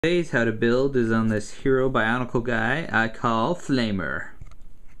Today's how to build is on this hero Bionicle guy I call Flamer.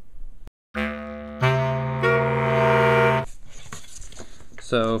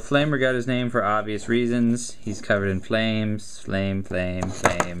 So Flamer got his name for obvious reasons. He's covered in flames. Flame, flame,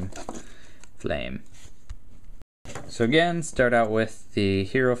 flame, flame. So again, start out with the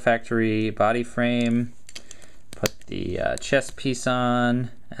Hero Factory body frame. Put the chest piece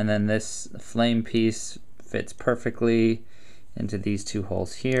on, and then this flame piece fits perfectly into these two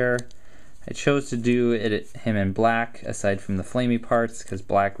holes here. I chose to do him in black aside from the flamey parts because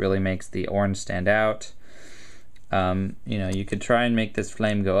black really makes the orange stand out. You know, you could try and make this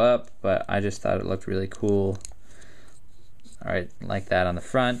flame go up, but I just thought it looked really cool. Alright, like that on the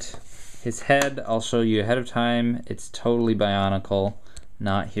front. His head, I'll show you ahead of time. It's totally Bionicle,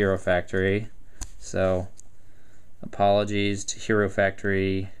 not Hero Factory. So, apologies to Hero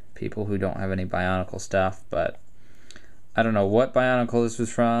Factory people who don't have any Bionicle stuff, but I don't know what Bionicle this was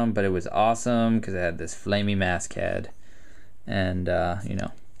from, but it was awesome because it had this flamey mask head. And, you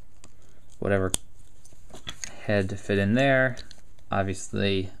know, whatever head to fit in there.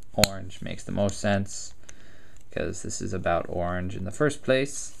 Obviously, orange makes the most sense because this is about orange in the first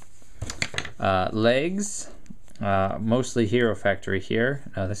place. Legs, mostly Hero Factory here.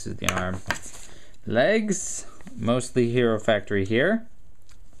 No, this is the arm. Legs, mostly Hero Factory here.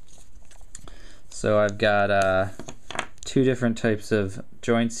 So I've got two different types of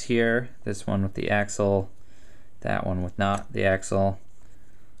joints here. This one with the axle, that one with not the axle.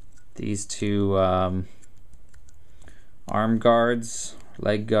 These two arm guards,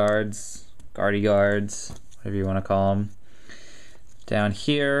 leg guards, guardy guards, whatever you want to call them. Down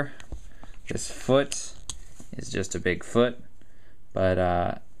here, this foot is just a big foot,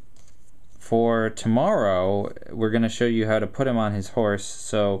 but for tomorrow we're going to show you how to put him on his horse.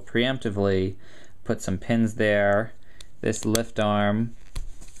 So preemptively put some pins there. This lift arm,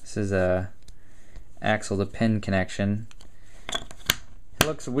 this is a axle to pin connection. It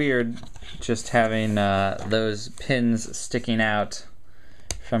looks weird just having those pins sticking out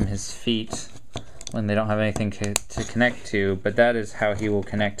from his feet when they don't have anything to connect to, but that is how he will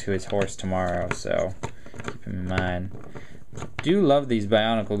connect to his horse tomorrow, so keep him in mind. Do love these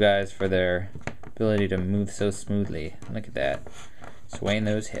Bionicle guys for their ability to move so smoothly. Look at that, swaying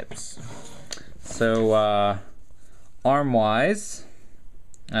those hips. So arm-wise,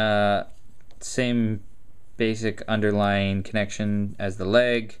 same basic underlying connection as the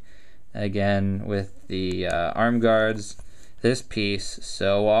leg. Again, with the arm guards. This piece,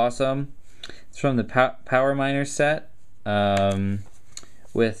 so awesome. It's from the Power Miner set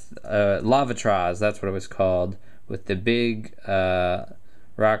with Lavatraz, that's what it was called, with the big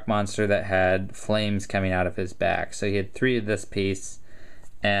rock monster that had flames coming out of his back. So he had 3 of this piece,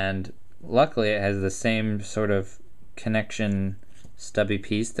 and luckily it has the same sort of connection stubby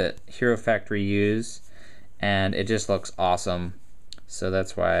piece that Hero Factory used, and it just looks awesome. So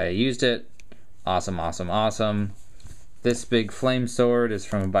that's why I used it. Awesome, awesome, awesome. This big flame sword is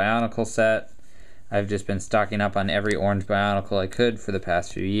from a Bionicle set. I've just been stocking up on every orange Bionicle I could for the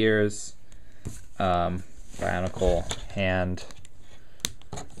past few years. Bionicle hand,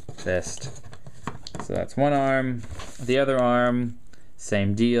 fist. So that's one arm. The other arm,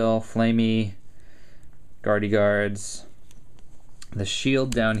 same deal, flamey, guardy guards. The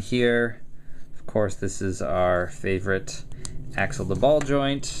shield down here, of course this is our favorite axle to ball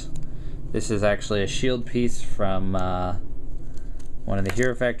joint. This is actually a shield piece from one of the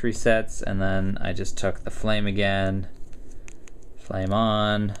Hero Factory sets, and then I just took the flame again, flame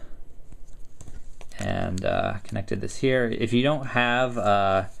on, and connected this here. If you don't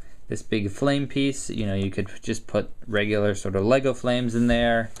have this big flame piece, you know, you could just put regular sort of Lego flames in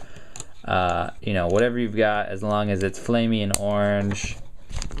there. You know, whatever you've got, as long as it's flamey and orange,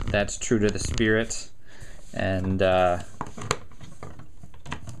 that's true to the spirit. And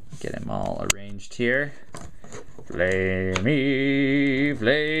get them all arranged here. Flamey,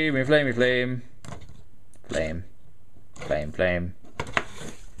 flamey, flamey, flame. Flame, flame, flame.